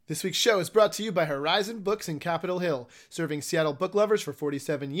This week's show is brought to you by Horizon Books in Capitol Hill, serving Seattle book lovers for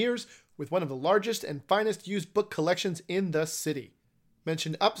 47 years with one of the largest and finest used book collections in the city.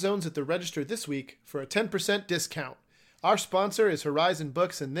 Mention Upzones at the register this week for a 10% discount. Our sponsor is Horizon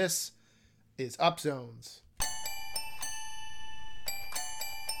Books, and this is Upzones.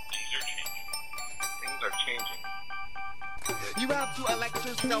 Things are changing. You have to elect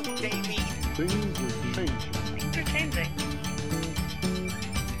yourself, Davey. Things are changing. Things are changing.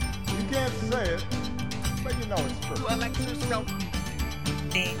 You can't say it, but you know it's true. To elect yourself.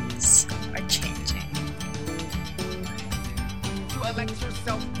 Things are changing. To elect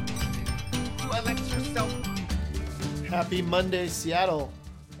yourself. To elect yourself. Happy Monday, Seattle.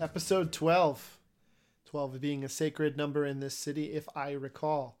 Episode 12. 12 being a sacred number in this city, if I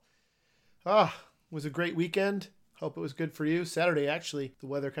recall. It was a great weekend. Hope it was good for you. Saturday, actually, the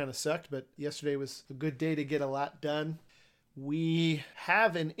weather kind of sucked, but yesterday was a good day to get a lot done. We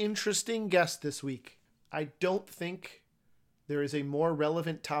have an interesting guest this week. I don't think there is a more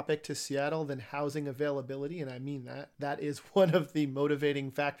relevant topic to Seattle than housing availability, and I mean that. That is one of the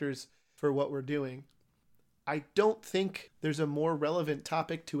motivating factors for what we're doing. I don't think there's a more relevant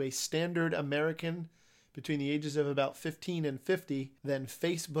topic to a standard American between the ages of about 15 and 50 than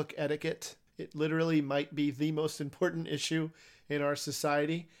Facebook etiquette. It literally might be the most important issue in our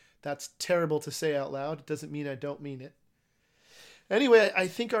society. That's terrible to say out loud. It doesn't mean I don't mean it. Anyway, I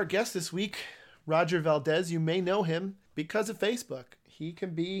think our guest this week, Roger Valdez, you may know him because of Facebook. He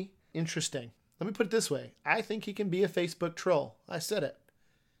can be interesting. Let me put it this way. I think he can be a Facebook troll. I said it.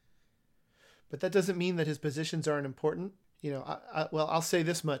 But that doesn't mean that his positions aren't important. You know, I'll say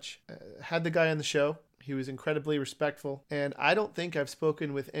this much. Had the guy on the show. He was incredibly respectful. And I don't think I've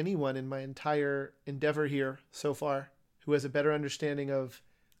spoken with anyone in my entire endeavor here so far who has a better understanding of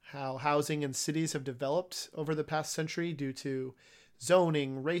how housing in cities have developed over the past century due to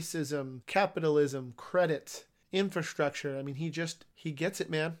zoning, racism, capitalism, credit, infrastructure. I mean, he gets it,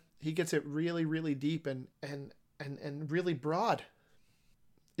 man. He gets it really, really deep and really broad.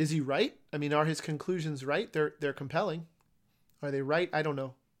 Is he right? I mean, are his conclusions right? They're compelling. Are they right? I don't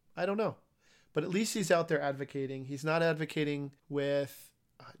know. But at least he's out there advocating. He's not advocating with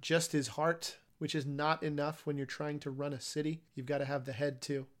just his heart, which is not enough when you're trying to run a city. You've got to have the head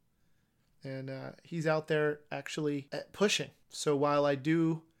too. And he's out there actually pushing. So while I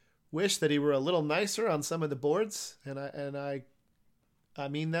do wish that he were a little nicer on some of the boards, and I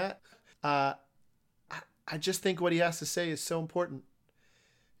mean that, I just think what he has to say is so important.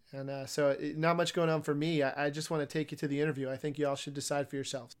 And so not much going on for me. I just want to take you to the interview. I think you all should decide for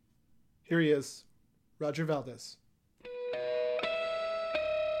yourselves. Here he is, Roger Valdez.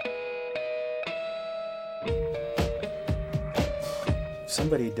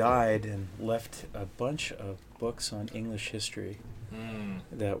 Somebody died and left a bunch of books on English history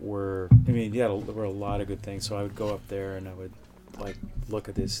that were, there were a lot of good things. So I would go up there and I would look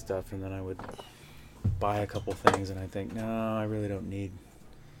at this stuff, and then I would buy a couple things, and I think, no, I really don't need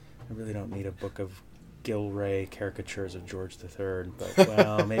a book of Gilray caricatures of George III, but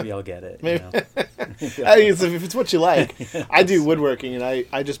well, maybe I'll get it. Maybe. I think if it's what you like. I do woodworking, and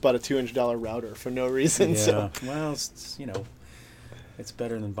I just bought a $200 router for no reason. Yeah. So. Well, it's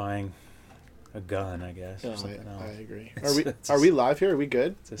better than buying a gun, I guess. Or something else. I agree. Are we live here? Are we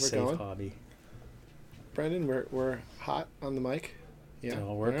good? It's a safe hobby. Brendan, we're hot on the mic. Yeah,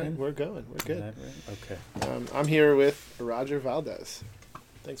 all working. Right, we're going. We're good. Right? Okay. I'm here with Roger Valdez.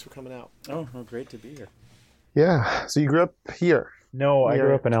 Thanks for coming out. Oh, great to be here. Yeah. So you grew up here? No, I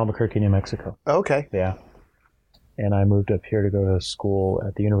grew up in Albuquerque, New Mexico. Okay. Yeah. And I moved up here to go to school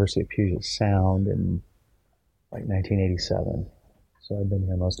at the University of Puget Sound in 1987. So I've been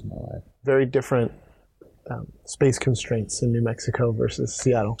here most of my life. Very different space constraints in New Mexico versus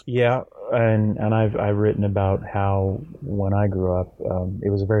Seattle. Yeah, and I've written about how when I grew up, it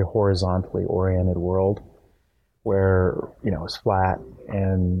was a very horizontally oriented world where, it was flat,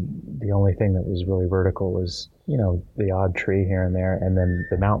 and the only thing that was really vertical was, the odd tree here and there, and then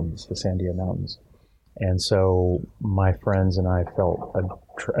the mountains, the Sandia Mountains. And so my friends and I felt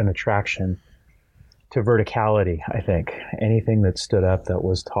an attraction to verticality, I think. Anything that stood up that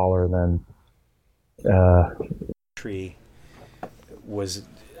was taller than... Tree was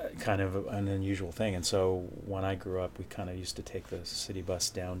kind of an unusual thing. And so when I grew up, we kind of used to take the city bus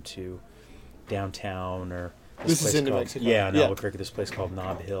down to downtown or... This is in New Mexico. Yeah, in Albuquerque, this place called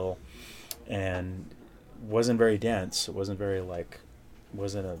Nob Hill. And wasn't very dense. It wasn't very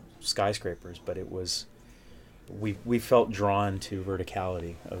wasn't a skyscrapers, but it was... We felt drawn to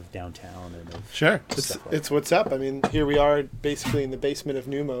verticality of downtown and of sure. Stuff It's what's up. I mean, here we are basically in the basement of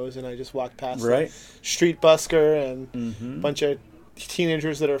Numos, and I just walked past right street busker and a bunch of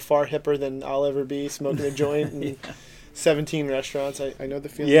teenagers that are far hipper than I'll ever be, smoking a joint in 17 restaurants. I know the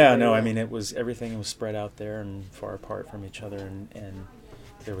feeling. Yeah, very no, well. I mean, everything was spread out there and far apart from each other, and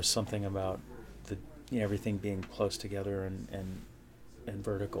there was something about everything being close together and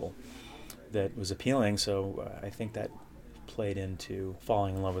vertical that was appealing. So I think that played into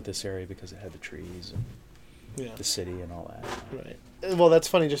falling in love with this area because it had the trees and the city and all that. Right. Well, that's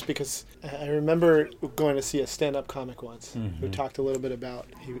funny just because I remember going to see a stand-up comic once who talked a little bit about,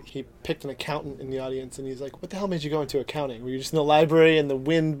 he picked an accountant in the audience, and he's like, what the hell made you go into accounting? Were you just in the library and the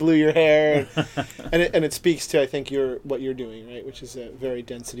wind blew your hair? And it speaks to, I think, what you're doing, right, which is a very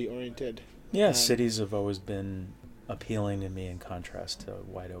density-oriented. Yeah, cities have always been appealing to me in contrast to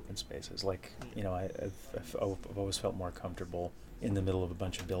wide open spaces. Like, I've always felt more comfortable in the middle of a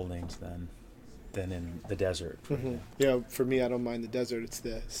bunch of buildings than in the desert. For me, I don't mind the desert. It's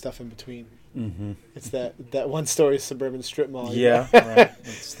the stuff in between. Mm-hmm. It's that one-story suburban strip mall. Yeah, right.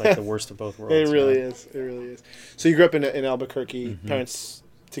 It's like the worst of both worlds. It really is. It really is. So you grew up in Albuquerque. Parents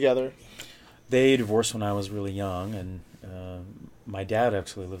together? They divorced when I was really young, and my dad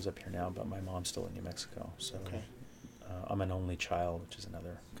actually lives up here now, but my mom's still in New Mexico. So I'm an only child, which is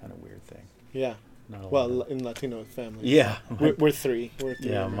another kind of weird thing. Yeah. In Latino families. Yeah. We're three.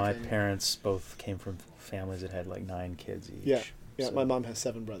 Yeah, my parents both came from families that had like 9 kids each. Yeah, so. My mom has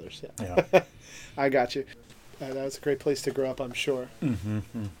 7 brothers. Yeah. I got you. That was a great place to grow up, I'm sure. Mm-hmm.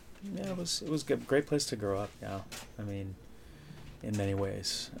 Yeah, it was a great place to grow up, yeah. I mean, in many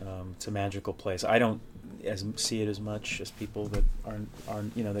ways. It's a magical place. I don't see it as much as people that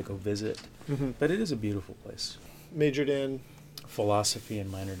aren't that go visit. Mm-hmm. But it is a beautiful place. Majored in? Philosophy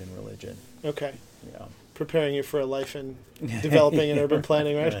and minored in religion. Okay. Yeah. Preparing you for a life in developing and urban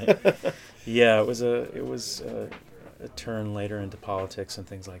planning, right? Yeah, it was a turn later into politics and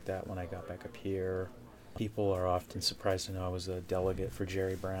things like that when I got back up here. People are often surprised to know I was a delegate for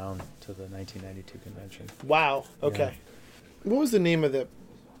Jerry Brown to the 1992 convention. Wow. Okay. Yeah. What was the name of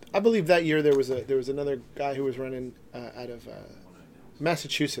I believe that year there was another guy who was running out of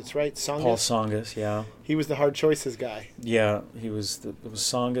Massachusetts, right? Tsongas? Paul Tsongas, yeah. He was the hard choices guy. Yeah, it was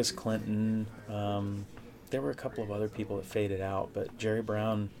Tsongas, Clinton. There were a couple of other people that faded out, but Jerry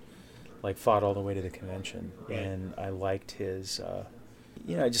Brown fought all the way to the convention, and I liked his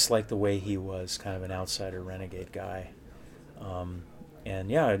I just liked the way he was kind of an outsider renegade guy.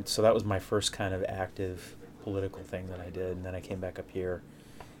 So that was my first kind of active political thing that I did, and then I came back up here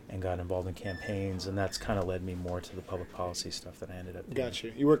and got involved in campaigns, and that's kind of led me more to the public policy stuff that I ended up doing. Got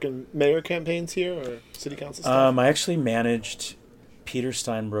you. You work in mayor campaigns here or city council stuff? I actually managed Peter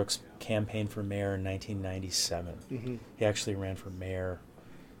Steinbrook's campaign for mayor in 1997. Mm-hmm. He actually ran for mayor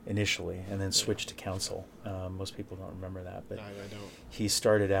initially and then switched to council. Most people don't remember that, but I don't. He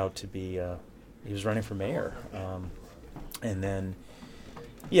started out to be he was running for mayor, and then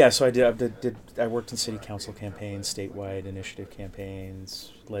so I worked in city council campaigns, statewide initiative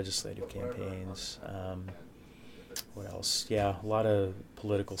campaigns, legislative campaigns. What else? Yeah, a lot of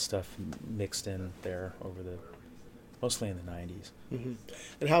political stuff mixed in there mostly in the 90s. Mm-hmm.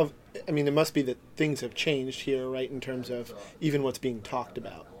 And it must be that things have changed here, right, in terms of even what's being talked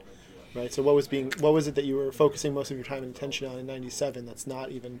about, right? So what was it that you were focusing most of your time and attention on in 97 that's not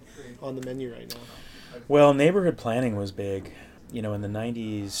even on the menu right now? Well, neighborhood planning was big. In the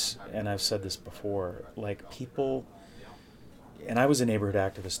 90s, and I've said this before, people, and I was a neighborhood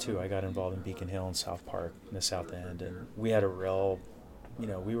activist too. I got involved in Beacon Hill and South Park in the South End, and we had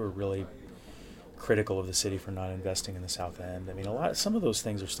we were really critical of the city for not investing in the South End. I mean, some of those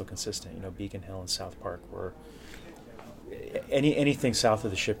things are still consistent. Beacon Hill and South Park were, anything south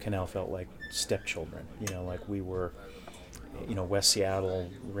of the Ship Canal felt like stepchildren. We were, West Seattle,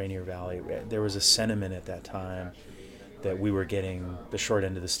 Rainier Valley. There was a sentiment at that time that we were getting the short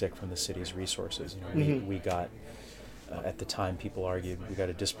end of the stick from the city's resources. We got, at the time, people argued we got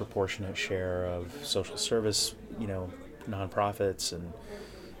a disproportionate share of social service, nonprofits and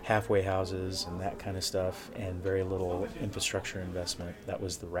halfway houses and that kind of stuff, and very little infrastructure investment. That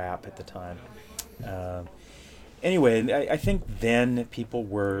was the rap at the time. Anyway, I think then people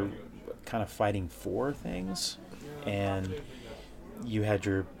were kind of fighting for things, and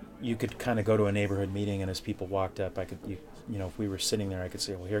you could kind of go to a neighborhood meeting, and as people walked up, if we were sitting there, I could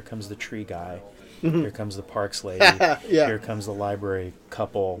say, well, here comes the tree guy, here comes the parks lady, here comes the library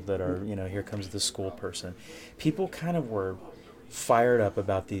couple that are, here comes the school person. People kind of were fired up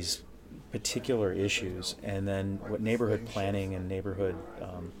about these particular issues, and then what neighborhood planning and neighborhood,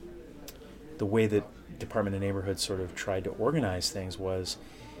 the way that Department of Neighborhood sort of tried to organize things was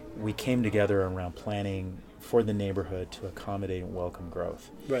we came together around planning for the neighborhood to accommodate and welcome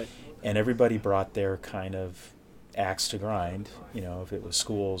growth. Right. And everybody brought their kind of axe to grind, if it was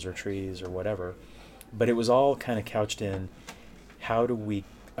schools or trees or whatever. But it was all kind of couched in, how do we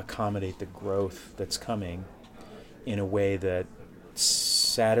accommodate the growth that's coming in a way that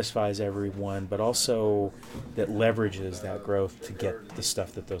satisfies everyone, but also that leverages that growth to get the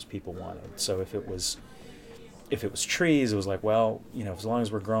stuff that those people wanted. So if it was trees, it was like, well, as long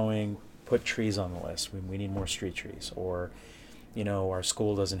as we're growing, put trees on the list. We need more street trees. Or, our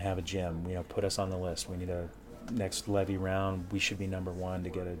school doesn't have a gym. Put us on the list. We need a next levy round. We should be number one to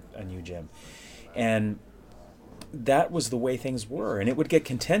get a new gym. And that was the way things were. And it would get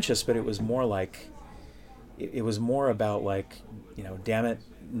contentious, but it was more like, it was more about like, damn it,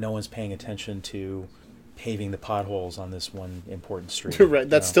 no one's paying attention to paving the potholes on this one important street. Right,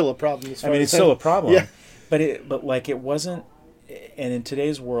 that's still a problem. It's still a problem. Yeah. But it wasn't. And in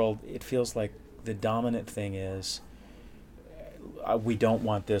today's world, it feels like the dominant thing is, we don't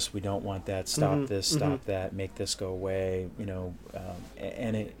want this, we don't want that. Stop this, stop that, make this go away.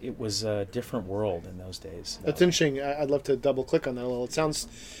 And it was a different world in those days. That's interesting. I'd love to double click on that a little. It sounds,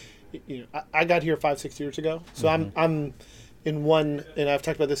 I got here 5-6 years ago, so I'm in one, and I've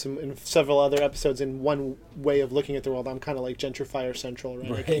talked about this in several other episodes. In one way of looking at the world, I'm kind of like gentrifier central,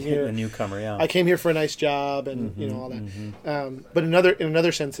 right? I came here, a newcomer, yeah. I came here for a nice job and all that. But in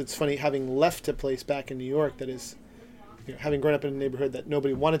another sense, it's funny having left a place back in New York that is, having grown up in a neighborhood that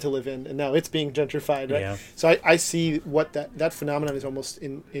nobody wanted to live in, and now it's being gentrified, right? Yeah. So I see what that phenomenon is almost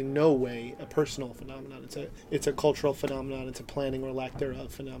in no way a personal phenomenon. It's a cultural phenomenon. It's a planning or lack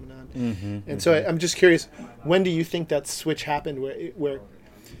thereof phenomenon. So I'm just curious, when do you think that switch happened where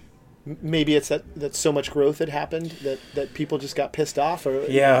maybe it's that so much growth had happened that people just got pissed off? Or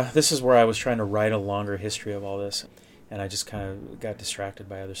this is where I was trying to write a longer history of all this, and I just kind of got distracted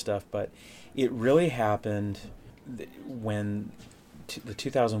by other stuff. But it really happened when the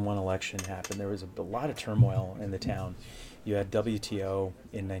 2001 election happened. There was a lot of turmoil in the town. You had WTO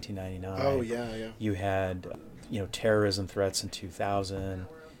in 1999. Oh, yeah. You had, terrorism threats in 2000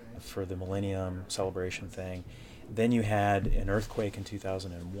 for the Millennium Celebration thing. Then you had an earthquake in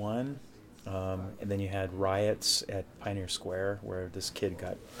 2001. And then you had riots at Pioneer Square where this kid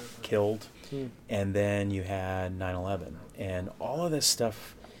got killed. And then you had 9/11. And all of this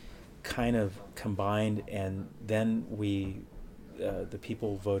stuff kind of combined, and then the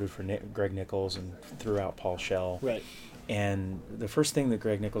people voted for Greg Nickels and threw out Paul Schell. Right. And the first thing that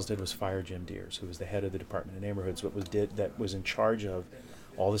Greg Nickels did was fire Jim Deers, who was the head of the Department of Neighborhoods, that was in charge of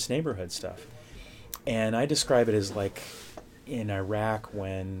all this neighborhood stuff. And I describe it as like in Iraq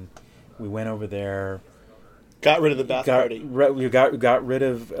when we went over there, got rid of the Ba'ath Party. We got rid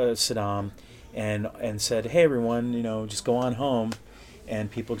of Saddam, and said, hey everyone, just go on home. And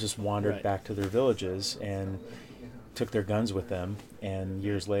people just wandered back to their villages and took their guns with them. And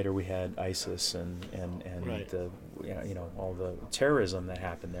years later, we had ISIS and all the terrorism that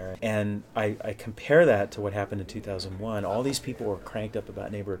happened there. And I compare that to what happened in 2001. All these people were cranked up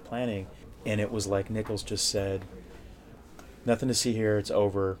about neighborhood planning, and it was like Nickels just said, "Nothing to see here. It's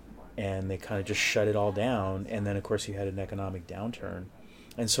over." And they kind of just shut it all down. And then, of course, you had an economic downturn.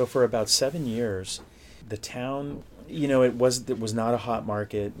 And so for about 7 years, the town, it was not a hot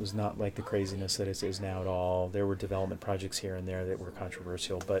market. It was not like the craziness that it is now at all. There were development projects here and there that were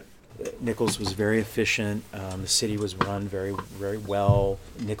controversial, but Nickels was very efficient. The city was run very, very well.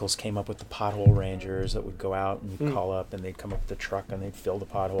 Nickels came up with the pothole rangers that would go out and you'd call up, and they'd come up with the truck and they'd fill the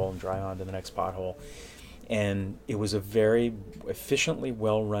pothole and dry on to the next pothole. And it was a very efficiently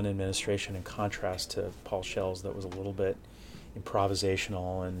well-run administration, in contrast to Paul Schell's that was a little bit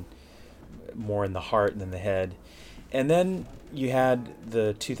improvisational and more in the heart than the head. And then you had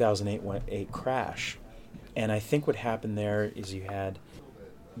the 2008 crash. And I think what happened there is you had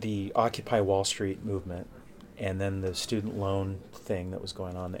the Occupy Wall Street movement, and then the student loan thing that was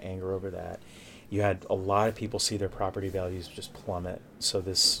going on, the anger over that. You had a lot of people see their property values just plummet. So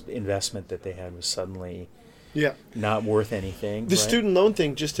this investment that they had was suddenly not worth anything. The student loan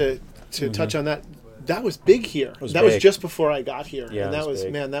thing, just to touch on that was big here. Was just before I got here. Yeah, and that was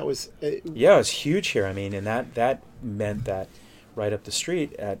big. That was... it was huge here. I mean, and that meant that right up the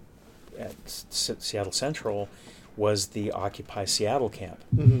street at Seattle Central was the Occupy Seattle camp.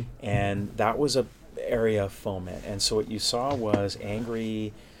 Mm-hmm. And that was a area of foment. And so what you saw was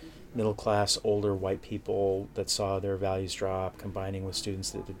angry, middle-class, older white people that saw their values drop, combining with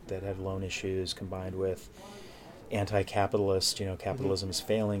students that had loan issues, combined with anti-capitalist, capitalism is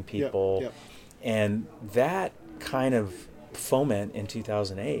failing people. Yep. And that kind of foment in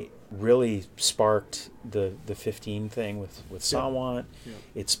 2008 really sparked the 15 thing with Sawant. Yeah.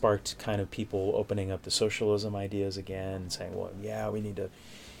 It sparked kind of people opening up the socialism ideas again and saying, well, yeah, we need to...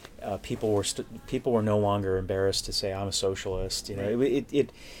 People were no longer embarrassed to say I'm a socialist. You know,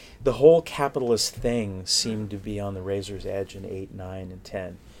 the whole capitalist thing seemed to be on the razor's edge in 8, 9, and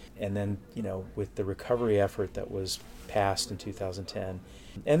 10, and then with the recovery effort that was passed in 2010,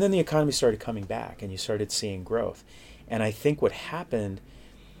 and then the economy started coming back, and you started seeing growth. And I think what happened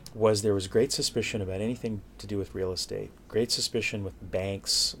was there was great suspicion about anything to do with real estate, great suspicion with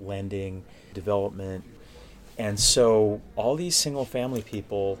banks, lending, development. And so all these single-family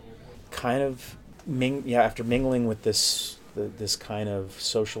people kind of, after mingling with this kind of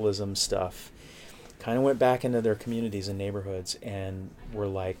socialism stuff, kind of went back into their communities and neighborhoods and were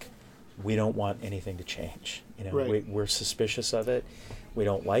like, we don't want anything to change. Right. We're suspicious of it. We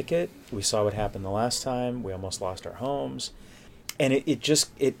don't like it. We saw what happened the last time. We almost lost our homes. And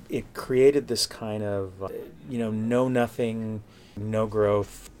it created this kind of, know nothing, no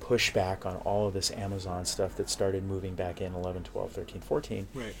growth, pushback on all of this Amazon stuff that started moving back in 11, 12, 13, 14.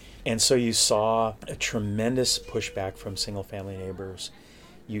 Right. And so you saw a tremendous pushback from single-family neighbors.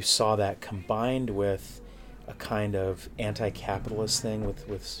 You saw that combined with a kind of anti-capitalist thing with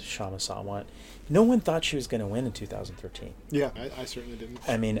Kshama Sawant. No one thought she was going to win in 2013. Yeah, I certainly didn't.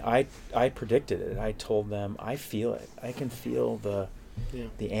 I mean, I predicted it. I told them, I feel it. I can feel the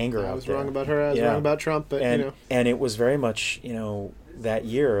anger out there. I was wrong about her. I was wrong about Trump. But and it was very much that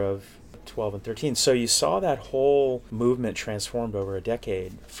year of 12 and 13. So you saw that whole movement transformed over a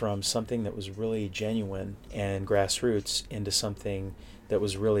decade from something that was really genuine and grassroots into something that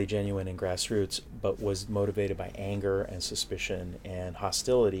was really genuine and grassroots, but was motivated by anger and suspicion and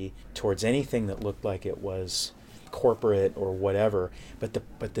hostility towards anything that looked like it was corporate or whatever. But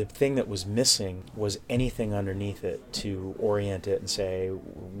the thing that was missing was anything underneath it to orient it and say,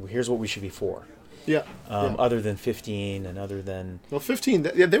 here's what we should be for. Yeah. Other than 15 and other than 15.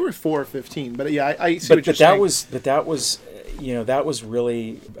 They were for 15, but I see what you're saying. That was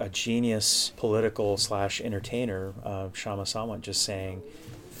really a genius political / entertainer, Kshama Sawant, just saying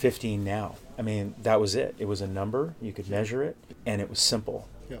 15 now. I mean, that was it. It was a number, you could measure it, and it was simple.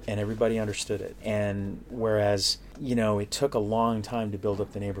 Yeah. And everybody understood it. And whereas, it took a long time to build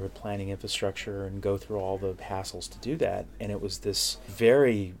up the neighborhood planning infrastructure and go through all the hassles to do that. And it was this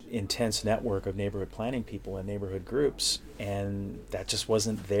very intense network of neighborhood planning people and neighborhood groups. And that just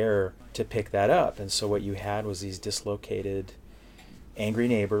wasn't there to pick that up. And so what you had was these dislocated, angry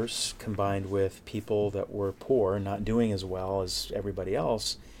neighbors combined with people that were poor and not doing as well as everybody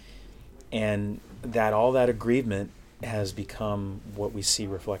else. And all that aggrievement has become what we see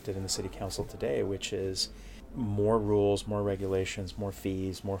reflected in the city council today, which is more rules, more regulations, more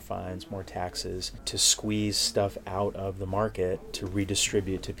fees, more fines, more taxes to squeeze stuff out of the market to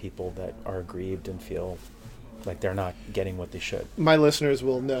redistribute to people that are aggrieved and feel like they're not getting what they should. My listeners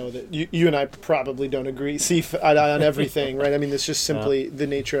will know that you and I probably don't agree on everything, right? I mean, it's just simply the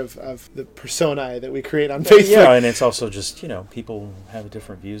nature of the personae that we create on Facebook. Yeah, and it's also just, people have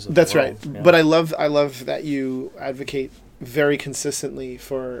different views of That's the world. right. Yeah. But I love that you advocate very consistently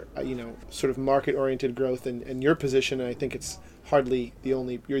for, sort of market-oriented growth, and your position, and I think it's you're hardly the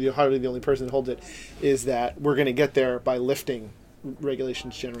only person that holds it, is that we're going to get there by lifting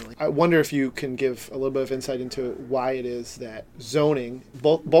regulations generally. I wonder if you can give a little bit of insight into why it is that zoning,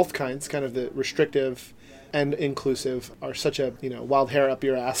 both kinds, kind of the restrictive and inclusive, are such a wild hair up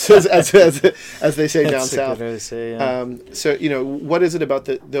your ass, as they say down south. That's a good way to say, yeah. So what is it about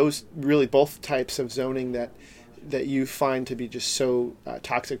those really both types of zoning that you find to be just so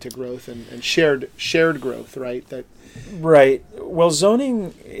toxic to growth and shared growth, right? Right. Well,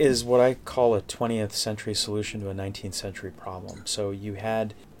 zoning is what I call a 20th century solution to a 19th century problem. So you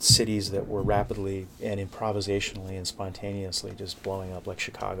had cities that were rapidly and improvisationally and spontaneously just blowing up, like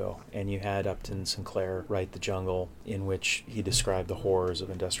Chicago. And you had Upton Sinclair write The Jungle, in which he described the horrors of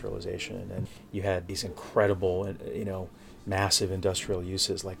industrialization. And you had these incredible, massive industrial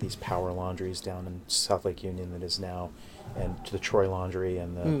uses like these power laundries down in South Lake Union that is now, and the Troy Laundry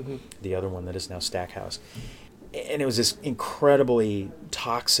and the other one that is now Stackhouse. And it was this incredibly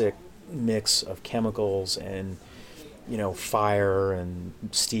toxic mix of chemicals and, fire and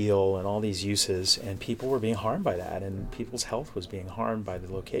steel and all these uses, and people were being harmed by that, and people's health was being harmed by the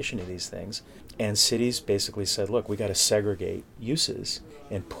location of these things. And cities basically said, look, we got to segregate uses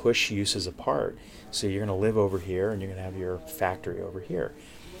and push uses apart. So you're going to live over here and you're going to have your factory over here.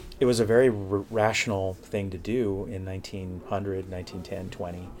 It was a very rational thing to do in 1900, 1910,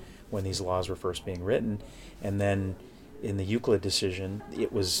 20, when these laws were first being written. And then in the Euclid decision,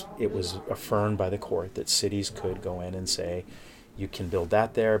 it was affirmed by the court that cities could go in and say, you can build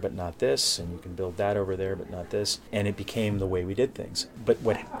that there, but not this, and you can build that over there, but not this. And it became the way we did things. But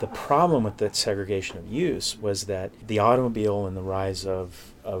what the problem with that segregation of use was that the automobile and the rise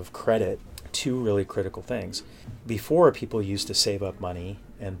of credit, two really critical things. Before, people used to save up money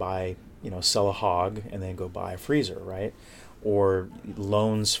and buy, sell a hog and then go buy a freezer, right? Or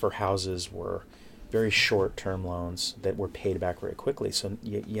loans for houses were very short-term loans that were paid back very quickly, so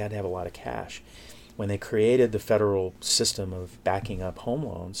you had to have a lot of cash. When they created the federal system of backing up home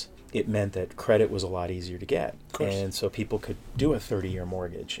loans, it meant that credit was a lot easier to get. And so people could do a 30-year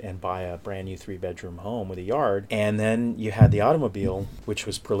mortgage and buy a brand new 3-bedroom home with a yard. And then you had the automobile, which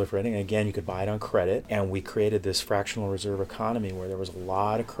was proliferating. Again, you could buy it on credit. And we created this fractional reserve economy where there was a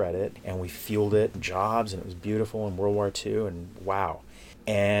lot of credit, and we fueled it, jobs, and it was beautiful in World War II, and wow.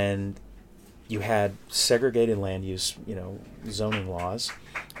 And you had segregated land use, zoning laws,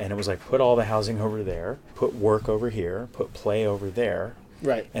 and it was like, put all the housing over there, put work over here, put play over there.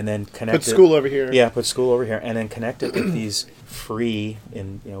 Right. And then connect Put school over here. Yeah, put school over here, and then connect it with these free,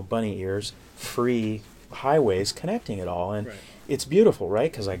 in bunny ears, free highways connecting it all. And it's beautiful, right?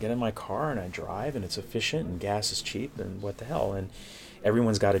 Because I get in my car and I drive, and it's efficient, and gas is cheap, and what the hell. And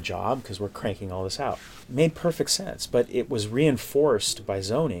everyone's got a job because we're cranking all this out. Made perfect sense, but it was reinforced by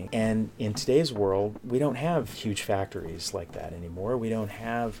zoning. And in today's world, we don't have huge factories like that anymore. We don't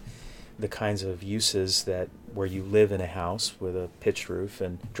have the kinds of uses that where you live in a house with a pitched roof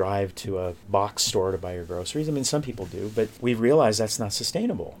and drive to a box store to buy your groceries. I mean, some people do, but we realize that's not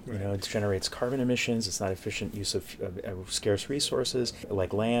sustainable. It generates carbon emissions. It's not efficient use of scarce resources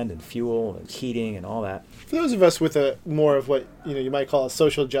like land and fuel and heating and all that. For those of us with a more of what you might call a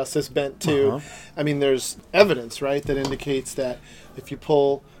social justice bent too, I mean, there's evidence, right, that indicates that if you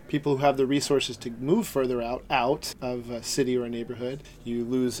pull people who have the resources to move further out of a city or a neighborhood, you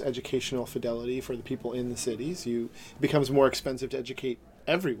lose educational fidelity for the people in the cities. It becomes more expensive to educate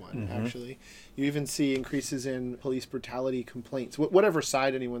everyone, actually. You even see increases in police brutality complaints, whatever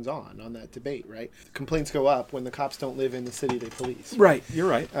side anyone's on that debate, right? Complaints go up when the cops don't live in the city they police. Right, you're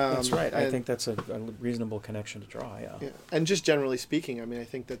right. That's right. I think that's a reasonable connection to draw, yeah. And just generally speaking, I mean, I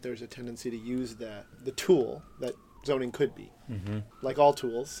think that there's a tendency to use the tool that zoning could be. Like all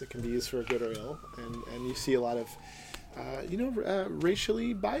tools, it can be used for good or ill, and you see a lot of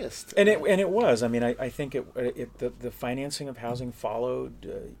racially biased. And it was. I mean, I think the financing of housing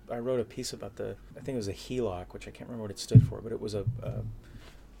followed. I wrote a piece about I think it was a HELOC, which I can't remember what it stood for, but it was a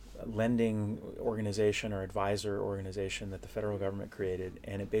lending organization or advisor organization that the federal government created,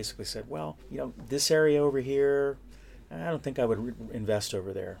 and it basically said, well, this area over here, I don't think I would invest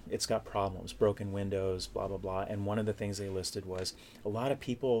over there. It's got problems, broken windows, blah, blah, blah. And one of the things they listed was a lot of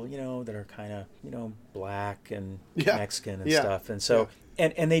people, that are kind of, black and Mexican and stuff. And so,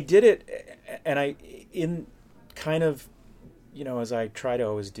 and they did it, and as I try to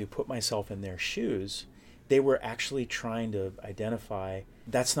always do, put myself in their shoes, they were actually trying to identify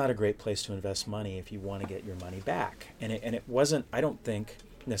that's not a great place to invest money if you want to get your money back. And it wasn't, I don't think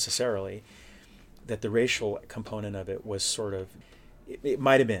necessarily, that the racial component of it was sort of, it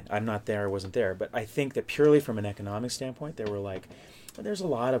might have been, I'm not there, I wasn't there, but I think that purely from an economic standpoint, they were like, well, there's a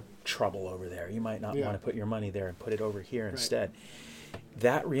lot of trouble over there. You might not want to put your money there and put it over here instead.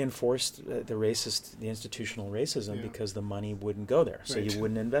 That reinforced the institutional racism because the money wouldn't go there, so you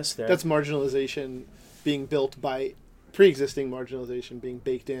wouldn't invest there. That's marginalization being built by pre-existing marginalization being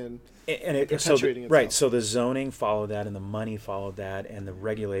baked in and it perpetuating itself. Right, so the zoning followed that, and the money followed that, and the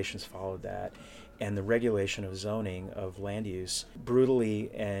regulations followed that. And the regulation of zoning of land use brutally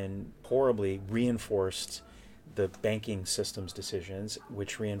and horribly reinforced the banking system's decisions,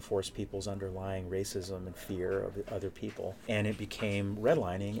 which reinforced people's underlying racism and fear of other people. And it became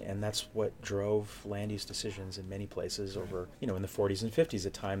redlining, and that's what drove land use decisions in many places over, in the 40s and 50s,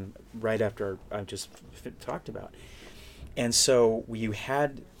 a time right after I just talked about. And so you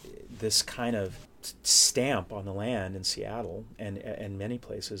had this kind of stamp on the land in Seattle and many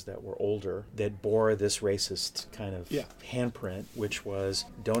places that were older that bore this racist kind of handprint, which was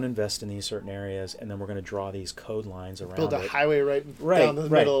don't invest in these certain areas, and then we're going to draw these code lines around build a it. Highway right down the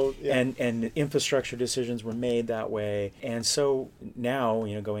middle. And infrastructure decisions were made that way. And so now,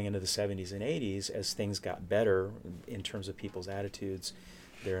 going into the 70s and 80s, as things got better in terms of people's attitudes,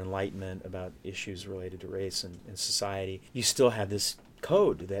 their enlightenment about issues related to race and society, you still had this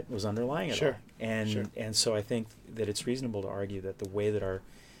code that was underlying it all. And so I think that it's reasonable to argue that the way that our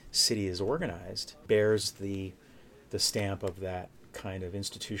city is organized bears the stamp of that kind of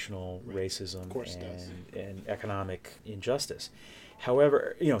institutional racism and economic injustice.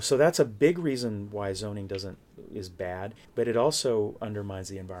 However, so that's a big reason why zoning is bad, but it also undermines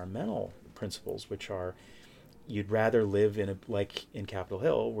the environmental principles, which are you'd rather live like in Capitol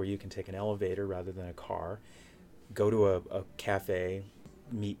Hill, where you can take an elevator rather than a car, go to a cafe,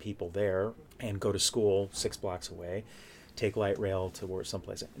 meet people there, and go to school 6 blocks away, take light rail to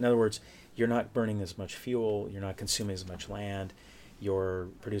someplace. In other words, you're not burning as much fuel, you're not consuming as much land, you're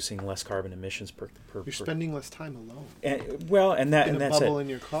producing less carbon emissions per You're spending less time alone. and In a that's bubble it. in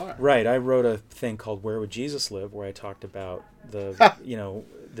your car. Right. I wrote a thing called "Where Would Jesus Live," where I talked about the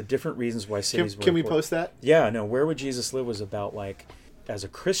the different reasons why cities were Can we important. post that? Yeah, no. Where Would Jesus Live was about, like, as a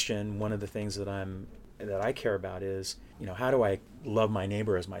Christian, one of the things that I care about is, how do I love my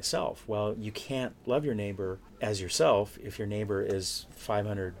neighbor as myself? Well, you can't love your neighbor as yourself if your neighbor is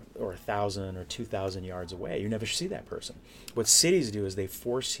 500 or 1,000 or 2,000 yards away. You never see that person. What cities do is they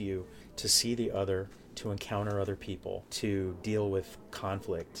force you to see the other, to encounter other people, to deal with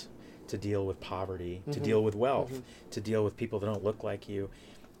conflict, to deal with poverty, to deal with wealth, to deal with people that don't look like you.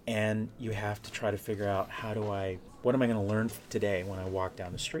 And you have to try to figure out, what am I going to learn today when I walk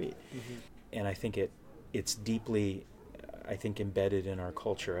down the street? And I think it's deeply, embedded in our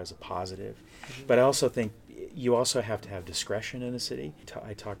culture as a positive. But I also think you also have to have discretion in a city.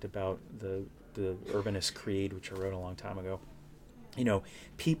 I talked about the urbanist creed, which I wrote a long time ago.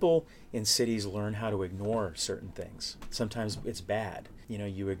 People in cities learn how to ignore certain things. Sometimes it's bad.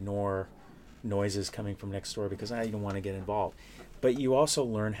 You ignore noises coming from next door because you don't want to get involved. But you also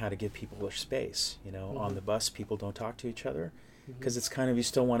learn how to give people their space. On the bus, people don't talk to each other because it's kind of, you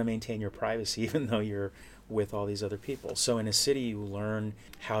still want to maintain your privacy even though you're with all these other people. So in a city, you learn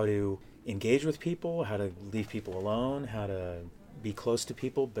how to engage with people, how to leave people alone, how to be close to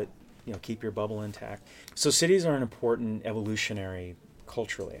people, but keep your bubble intact. So cities are an important evolutionary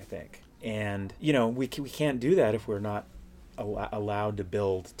culturally, I think. And we can't do that if we're not allowed to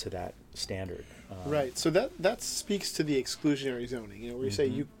build to that standard. Right. So that speaks to the exclusionary zoning, where you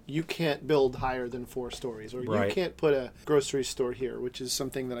say you can't build higher than 4 stories, or Right. you can't put a grocery store here, which is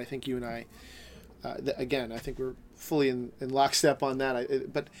something that I think you and I, again, I think we're fully in lockstep on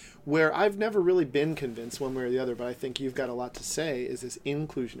that. But where I've never really been convinced one way or the other, but I think you've got a lot to say, is this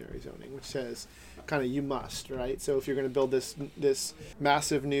inclusionary zoning, which says kind of you must, right? So if you're going to build this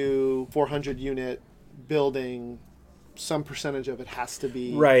massive new 400 unit building, some percentage of it has to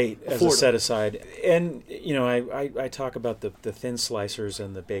be right as a affordable. set aside. And I talk about the thin slicers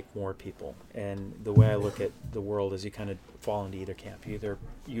and the bake more people. And the way I look at the world is you kind of fall into either camp. You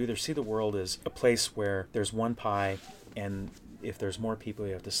either see the world as a place where there's one pie, and if there's more people,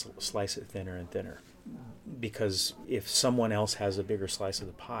 you have to slice it thinner and thinner. Because if someone else has a bigger slice of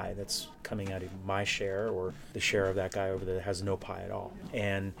the pie, that's coming out of my share or the share of that guy over there that has no pie at all.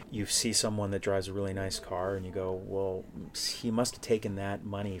 And you see someone that drives a really nice car and you go, well, he must have taken that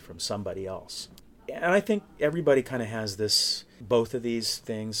money from somebody else. And I think everybody kind of has both of these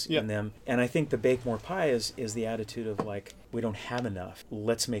things in them. And I think the bake more pie is the attitude of, like, we don't have enough.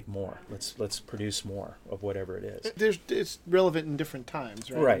 Let's make more. Let's produce more of whatever it is. It's relevant in different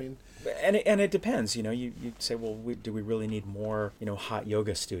times, right? Right. I mean, and it depends. You say, well, do we really need more, hot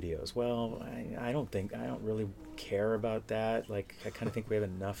yoga studios? Well, I don't really care about that. Like, I kind of think we have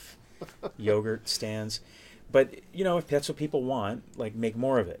enough yogurt stands. But, if that's what people want, like, make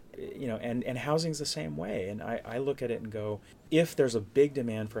more of it. And housing's the same way. And I look at it and go, if there's a big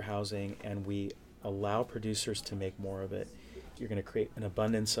demand for housing and we allow producers to make more of it, you're going to create an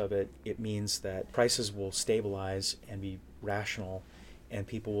abundance of it. It means that prices will stabilize and be rational, and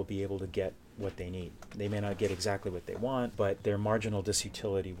people will be able to get what they need. They may not get exactly what they want, but their marginal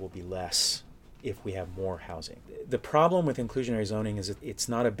disutility will be less if we have more housing. The problem with inclusionary zoning is it's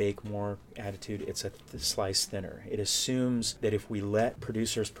not a bake more attitude, it's a slice thinner. It assumes that if we let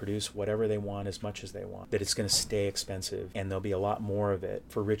producers produce whatever they want as much as they want, that it's going to stay expensive and there'll be a lot more of it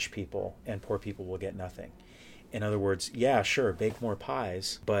for rich people and poor people will get nothing. In other words, yeah, sure, bake more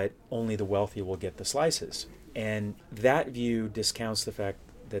pies, but only the wealthy will get the slices. And that view discounts the fact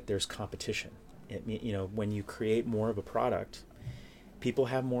that there's competition. When you create more of a product, people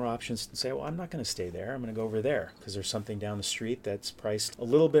have more options to say, well, I'm not going to stay there. I'm going to go over there because there's something down the street that's priced a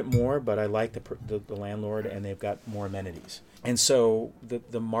little bit more, but I like the landlord and they've got more amenities. And so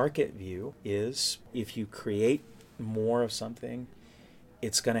the market view is, if you create more of something,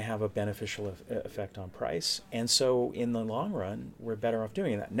 it's going to have a beneficial effect on price. And so in the long run, we're better off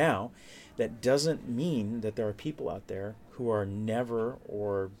doing that. Now, that doesn't mean that there are people out there who are never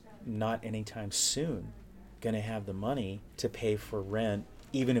or not anytime soon going to have the money to pay for rent,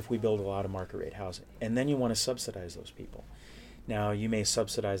 even if we build a lot of market rate housing. And then you want to subsidize those people. Now, you may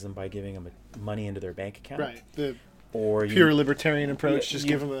subsidize them by giving them money into their bank account. right. or Pure libertarian approach. you- Just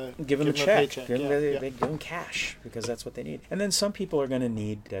you give them a check, paycheck. give them, Yeah, yeah. they give them cash because that's what they need. And then some people are going to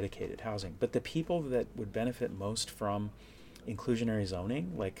need dedicated housing, but the people that would benefit most from inclusionary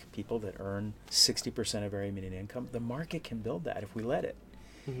zoning, like people that earn 60% of area median income, the market can build that if we let it.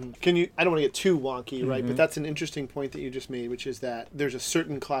 Can you? I don't want to get too wonky, right? Mm-hmm. But that's an interesting point that you just made, which is that there's a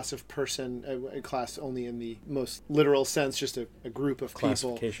certain class of person, a class only in the most literal sense, just a group of people,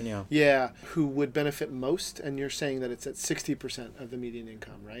 Classification, yeah. yeah, who would benefit most. And you're saying that it's at 60% of the median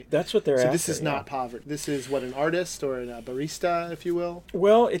income, right? That's what they're So after. this is yeah. not poverty. This is what, an artist or a barista, if you will.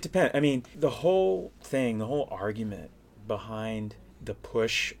 Well, it depends. I mean, the whole thing, the whole argument behind the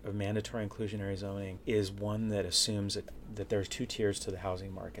push of mandatory inclusionary zoning is one that assumes that there's two tiers to the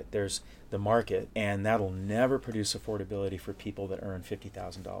housing market. There's the market, and that'll never produce affordability for people that earn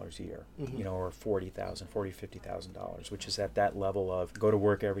 $50,000 a year, or $40,000, $50,000, which is at that level of go to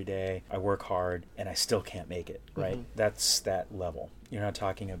work every day, I work hard, and I still can't make it, right? That's that level. You're not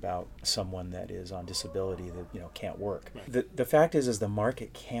talking about someone that is on disability that can't work. Right. The fact is the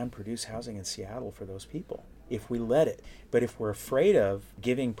market can produce housing in Seattle for those people if we let it. But if we're afraid of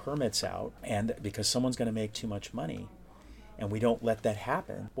giving permits out and because someone's going to make too much money and we don't let that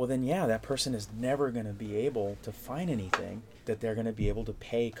happen, well then that person is never going to be able to find anything that they're going to be able to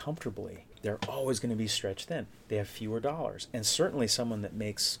pay comfortably. They're always going to be stretched thin. They have fewer dollars. And certainly someone that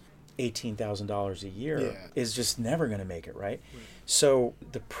makes $18,000 a year is just never going to make it, right? So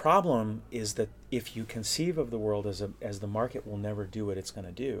the problem is that if you conceive of the world as the market will never do what it's going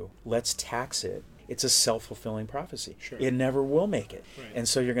to do, let's tax it. It's a self-fulfilling prophecy. Sure. It never will make it. Right. And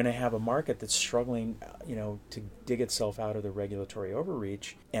so you're going to have a market that's struggling, to dig itself out of the regulatory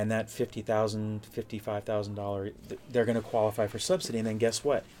overreach, and that $50,000, $55,000, they're going to qualify for subsidy. And then guess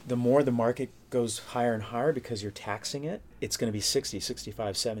what? The more the market goes higher and higher because you're taxing it, it's going to be 60,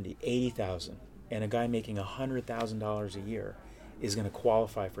 65, 70, 80,000. And a guy making $100,000 a year is going to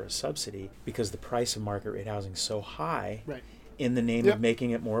qualify for a subsidy because the price of market rate housing is so high in the name of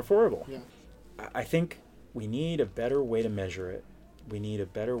making it more affordable. Yeah. I think we need a better way to measure it. We need a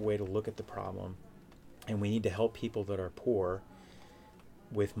better way to look at the problem. And we need to help people that are poor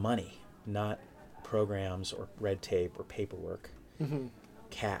with money, not programs or red tape or paperwork.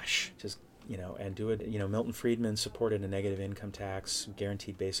 Cash. Just, and do it. Milton Friedman supported a negative income tax.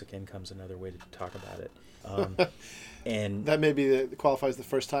 Guaranteed basic income is another way to talk about it. And that maybe qualifies the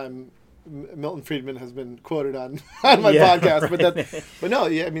first time Milton Friedman has been quoted on my podcast, right. but no,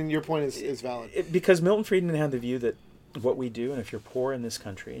 I mean, your point is valid. Because Milton Friedman had the view that what we do, and if you're poor in this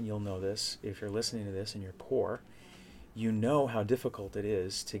country, and you'll know this, if you're listening to this and you're poor, you know how difficult it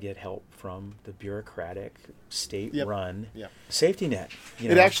is to get help from the bureaucratic, state-run safety net.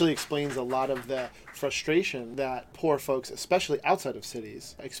 It actually explains a lot of the frustration that poor folks, especially outside of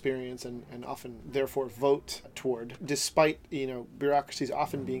cities, experience and often therefore vote toward, despite, bureaucracies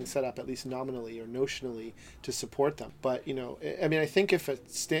often being set up at least nominally or notionally to support them. But, I think if a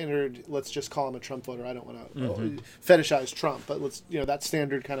standard, let's just call him a Trump voter, I don't want to fetishize Trump, but let's, that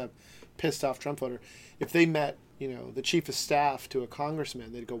standard kind of pissed off Trump voter, if they met the chief of staff to a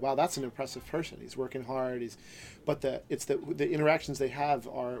congressman, they'd go, wow, that's an impressive person. He's working hard. But the interactions they have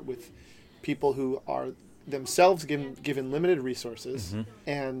are with people who are themselves given limited resources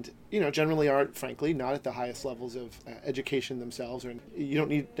and, generally are, frankly, not at the highest levels of education themselves. Or you don't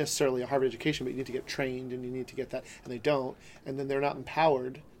need necessarily a Harvard education, but you need to get trained and you need to get that. And they don't. And then they're not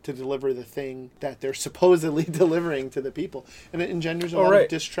empowered to deliver the thing that they're supposedly delivering to the people. And it engenders a lot of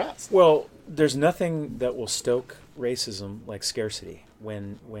distrust. Well, there's nothing that will stoke racism like scarcity.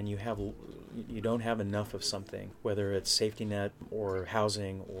 When you don't have enough of something, whether it's safety net or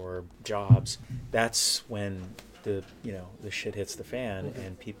housing or jobs, that's when the shit hits the fan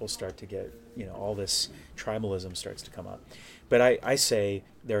and people start to get, all this tribalism starts to come up. But I say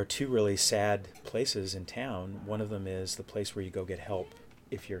there are two really sad places in town. One of them is the place where you go get help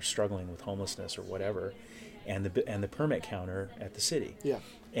if you're struggling with homelessness or whatever, and the permit counter at the city. Yeah.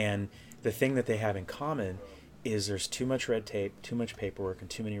 And the thing that they have in common is there's too much red tape, too much paperwork, and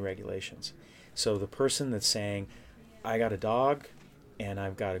too many regulations. So the person that's saying, I got a dog, and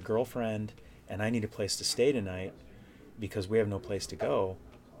I've got a girlfriend, and I need a place to stay tonight because we have no place to go.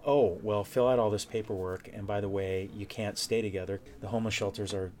 Oh, well, fill out all this paperwork, and by the way, you can't stay together. The homeless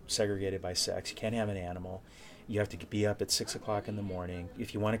shelters are segregated by sex. You can't have an animal. You have to be up at 6 o'clock in the morning.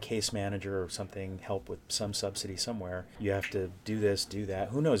 If you want a case manager or something, help with some subsidy somewhere, you have to do this, do that.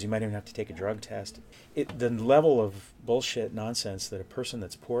 Who knows? You might even have to take a drug test. The level of bullshit nonsense that a person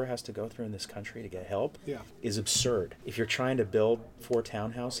that's poor has to go through in this country to get help is absurd. If you're trying to build 4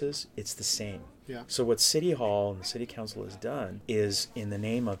 townhouses, it's the same. Yeah. So what City Hall and the City Council has done is, in the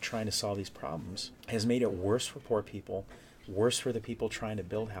name of trying to solve these problems, has made it worse for poor people, worse for the people trying to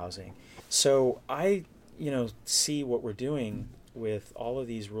build housing. So I, see what we're doing with all of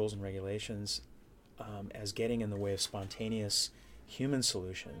these rules and regulations as getting in the way of spontaneous human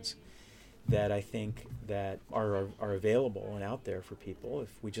solutions that I think that are available and out there for people if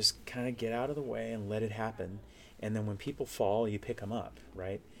we just kind of get out of the way and let it happen. And then when people fall, you pick them up,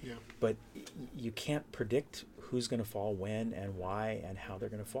 right? Yeah. But you can't predict who's going to fall when and why and how they're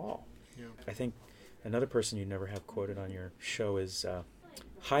going to fall. Yeah. I think another person you'd never have quoted on your show is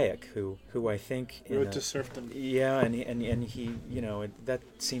Hayek, who I think Road to Serfdom. Yeah, and he, that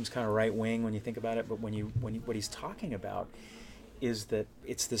seems kind of right wing when you think about it. But when what he's talking about is that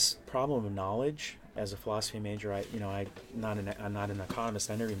it's this problem of knowledge. As a philosophy major, I'm not an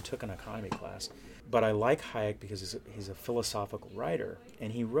economist. I never even took an economy class. But I like Hayek because he's a philosophical writer,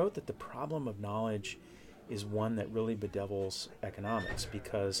 and he wrote that the problem of knowledge is one that really bedevils economics,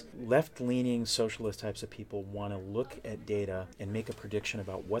 because left-leaning socialist types of people want to look at data and make a prediction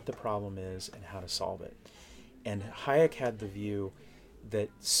about what the problem is and how to solve it. And Hayek had the view that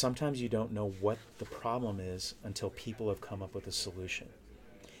sometimes you don't know what the problem is until people have come up with a solution.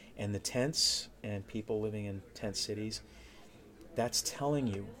 And the tents and people living in tent cities, that's telling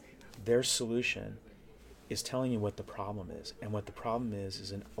you their solution is telling you what the problem is. And what the problem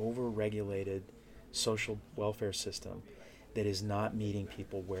is an over-regulated social welfare system that is not meeting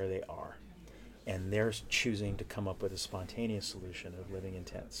people where they are. And they're choosing to come up with a spontaneous solution of living in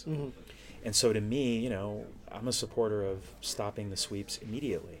tents. Mm-hmm. And so to me, I'm a supporter of stopping the sweeps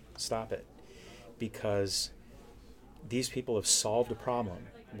immediately. Stop it. Because these people have solved a problem.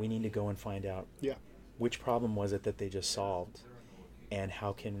 We need to go and find out which problem was it that they just solved, and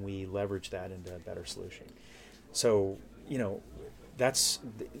how can we leverage that into a better solution. So,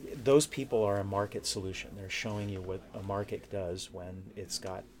 those people are a market solution. They're showing you what a market does when it's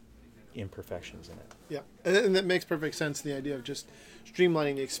got imperfections in it. Yeah, and that makes perfect sense, the idea of just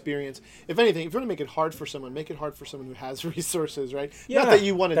streamlining the experience. If anything, if you want to make it hard for someone, make it hard for someone who has resources, right? Yeah, not that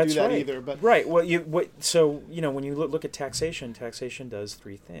you want to do that right. either, but... Right, well, when you look at taxation does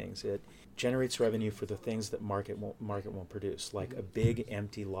three things. It generates revenue for the things that market won't produce, like a big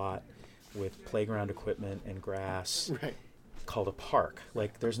empty lot with playground equipment and grass, right, called a park.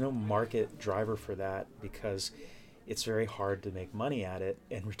 Like, there's no market driver for that because it's very hard to make money at it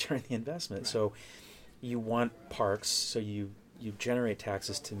and return the investment. Right. So you want parks, so you generate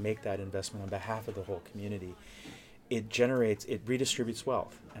taxes to make that investment on behalf of the whole community. It redistributes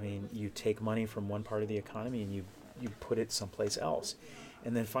wealth. I mean, you take money from one part of the economy and you put it someplace else.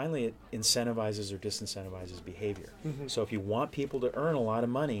 And then finally, it incentivizes or disincentivizes behavior. Mm-hmm. So if you want people to earn a lot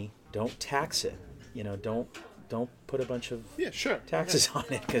of money, don't tax it. Don't put a bunch of taxes on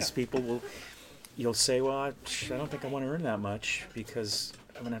it, because people you'll say, well, I don't think I want to earn that much because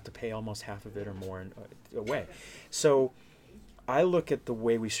I'm going to have to pay almost half of it or more away. So I look at the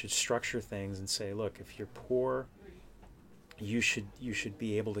way we should structure things and say, look, if you're poor, you should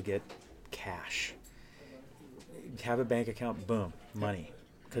be able to get cash. Have a bank account, boom, money.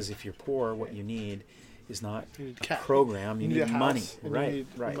 Because if you're poor, what you need is not a program, you need money. Right.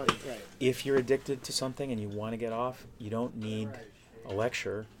 Money. Right. If you're addicted to something and you want to get off, you don't need a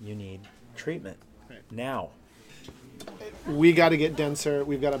lecture, you need treatment. Right. Now. We got to get denser.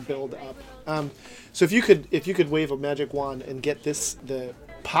 We've got to build up. So if you could wave a magic wand and get the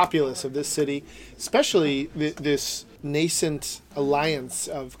populace of this city, especially this nascent alliance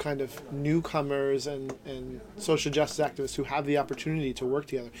of kind of newcomers and social justice activists who have the opportunity to work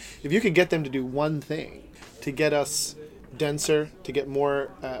together, if you could get them to do one thing to get us denser, to get more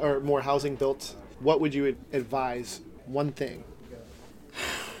housing built, what would you advise? One thing.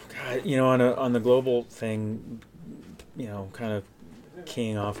 God, on the global thing, kind of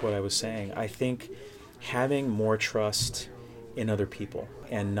keying off what I was saying, I think having more trust in other people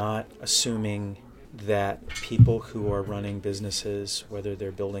and not assuming that people who are running businesses, whether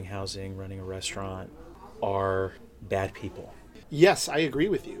they're building housing, running a restaurant, are bad people. Yes, I agree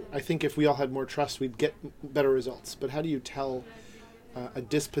with you. I think if we all had more trust, we'd get better results. But how do you tell a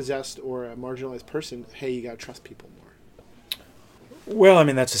dispossessed or a marginalized person, hey, you got to trust people more? Well, I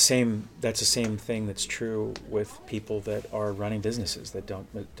mean, that's the same thing that's true with people that are running businesses that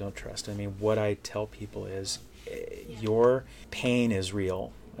don't trust. I mean, what I tell people is, your pain is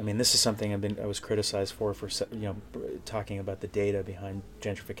real. I mean, this is something I was criticized for talking about the data behind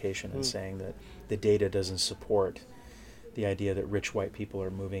gentrification and saying that the data doesn't support the idea that rich white people are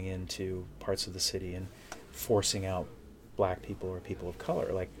moving into parts of the city and forcing out black people or people of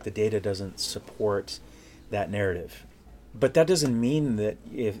color. Like, the data doesn't support that narrative. But that doesn't mean that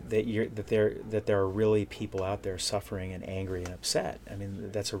that there are really people out there suffering and angry and upset. I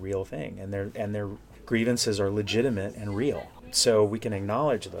mean, that's a real thing, and their grievances are legitimate and real. So we can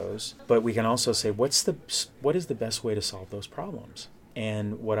acknowledge those, but we can also say, what is the best way to solve those problems?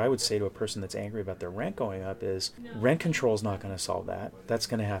 And what I would say to a person that's angry about their rent going up is, rent control is not going to solve that. That's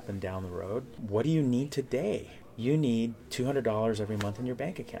going to happen down the road. What do you need today? You need $200 every month in your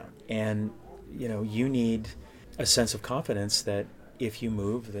bank account, and you need a sense of confidence that if you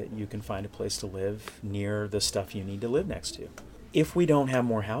move, that you can find a place to live near the stuff you need to live next to. If we don't have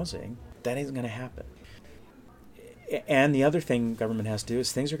more housing, that isn't going to happen. And the other thing government has to do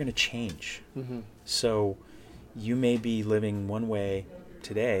is things are going to change. Mm-hmm. So you may be living one way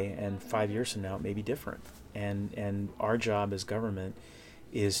today, and 5 years from now it may be different. And our job as government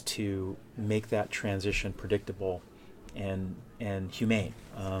is to make that transition predictable and humane,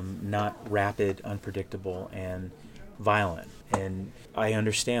 not rapid, unpredictable, and violent. And I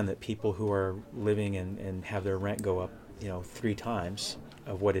understand that people who are living and have their rent go up, 3 times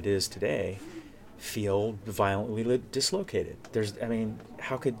of what it is today, feel violently dislocated.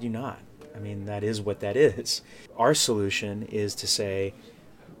 How could you not? That is what that is. Our solution is to say,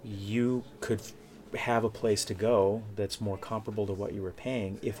 you could have a place to go that's more comparable to what you were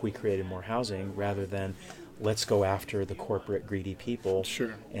paying if we created more housing, rather than let's go after the corporate greedy people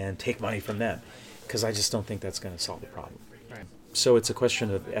and take money from them, because I just don't think that's going to solve the problem. Right. So it's a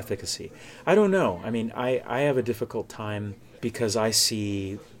question of efficacy. I don't know. I have a difficult time because I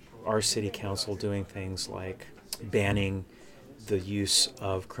see our city council doing things like banning the use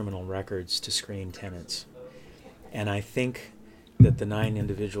of criminal records to screen tenants. And I think that the 9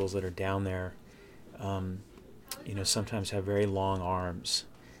 individuals that are down there, sometimes have very long arms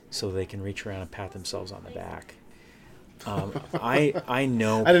so they can reach around and pat themselves on the back. I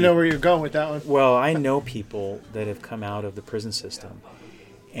know. I don't know where you're going with that one. Well, I know people that have come out of the prison system,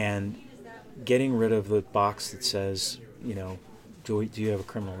 and getting rid of the box that says, do you have a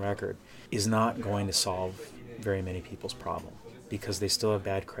criminal record, is not going to solve very many people's problem, because they still have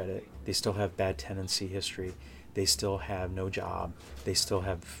bad credit, they still have bad tenancy history, they still have no job, they still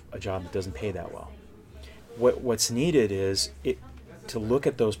have a job that doesn't pay that well. What's needed is to look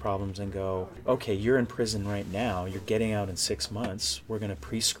at those problems and go, okay, you're in prison right now, you're getting out in 6 months, we're going to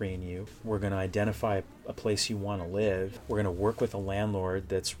pre-screen you, we're going to identify a place you want to live, we're going to work with a landlord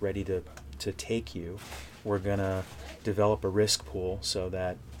that's ready to take you, we're going to develop a risk pool so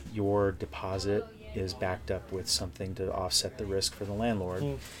that your deposit is backed up with something to offset the risk for the landlord.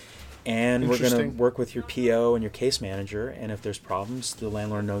 And we're going to work with your PO and your case manager, and if there's problems, the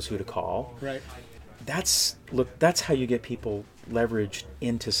landlord knows who to call. Right. That's how you get people leveraged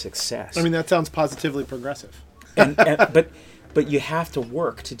into success. That sounds positively progressive. But you have to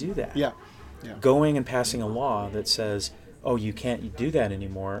work to do that. Yeah. Going and passing a law that says, oh, you can't do that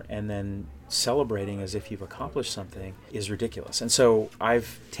anymore, and then celebrating as if you've accomplished something, is ridiculous. And so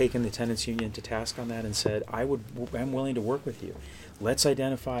I've taken the tenants union to task on that and said, I'm willing to work with you. Let's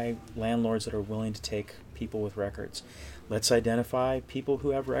identify landlords that are willing to take people with records. Let's identify people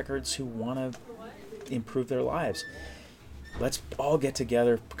who have records who want to improve their lives. Let's all get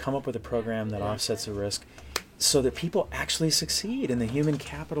together, come up with a program that offsets the risk so that people actually succeed, and the human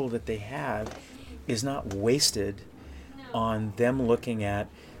capital that they have is not wasted on them looking at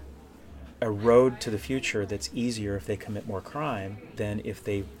a road to the future that's easier if they commit more crime than if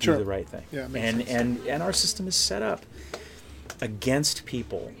they do the right thing. Yeah, and our system is set up against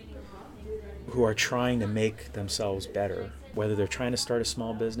people who are trying to make themselves better, whether they're trying to start a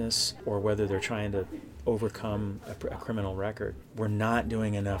small business or whether they're trying to overcome a criminal record. We're not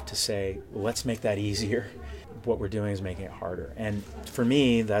doing enough to say, let's make that easier. What we're doing is making it harder. And for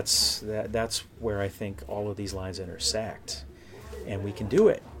me, that's where I think all of these lines intersect. And we can do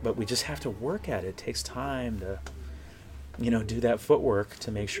it, but we just have to work at it. It takes time to, do that footwork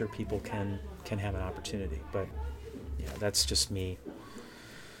to make sure people can have an opportunity. But that's just me.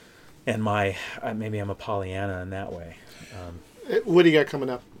 And maybe I'm a Pollyanna in that way. What do you got coming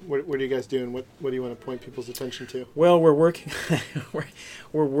up? What are you guys doing? What do you want to point people's attention to? Well, we're working,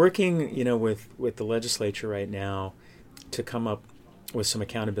 we're working, with the legislature right now to come up with some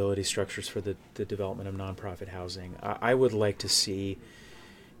accountability structures for the development of nonprofit housing. I would like to see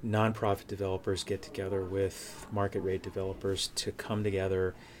nonprofit developers get together with market rate developers to come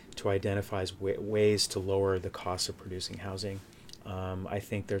together to identify ways to lower the cost of producing housing. I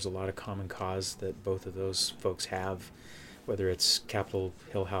think there's a lot of common cause that both of those folks have, whether it's Capitol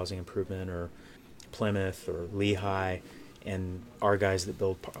Hill Housing Improvement or Plymouth or Lehigh, and our guys that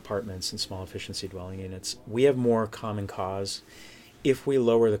build apartments and small efficiency dwelling units. We have more common cause. If we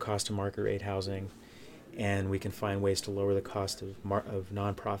lower the cost of market rate housing, and we can find ways to lower the cost of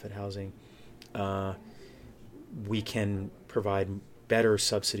nonprofit housing, we can provide better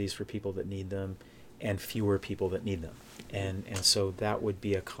subsidies for people that need them and fewer people that need them. And so that would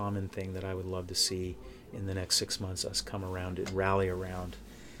be a common thing that I would love to see in the next 6 months, us come around and rally around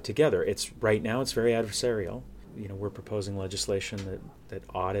together. Right now it's very adversarial. We're proposing legislation that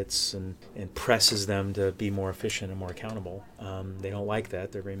audits and presses them to be more efficient and more accountable. They don't like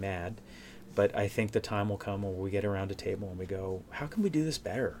that. They're very mad. But I think the time will come when we get around a table and we go, how can we do this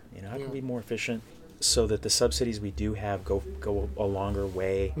better? How can we be more efficient so that the subsidies we do have go a longer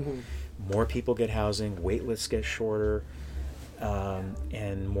way, more people get housing, wait lists get shorter,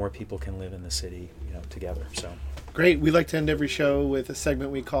 and more people can live in the city, together. So Great. We like to end every show with a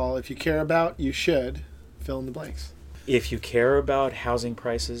segment we call "If You Care About, You Should." Fill in the blanks. If you care about housing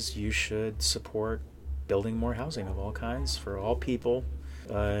prices, you should support building more housing of all kinds for all people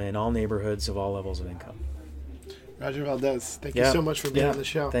in all neighborhoods of all levels of income. Roger Valdez, thank you so much for being on the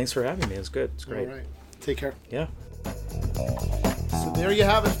show. Thanks for having me. It's good. It's great. All right. Take care. Yeah. So there you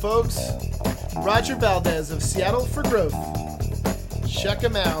have it, folks. Roger Valdez of Seattle for Growth. Check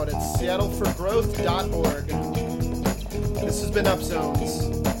him out at seattleforgrowth.org. This has been Upzones.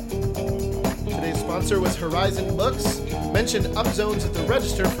 Today's sponsor was Horizon Books. Mention Upzones at the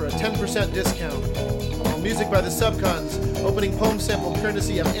register for a 10% discount. All music by the Subcons. Opening poem sample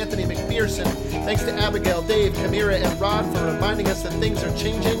courtesy of Anthony McPherson. Thanks to Abigail, Dave, Kamira, and Rod for reminding us that things are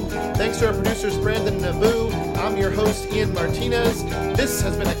changing. Thanks to our producers Brandon and Naboo. I'm your host Ian Martinez. This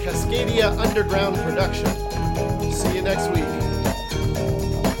has been a Cascadia Underground production. See you next week.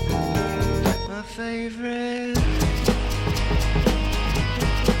 My favorite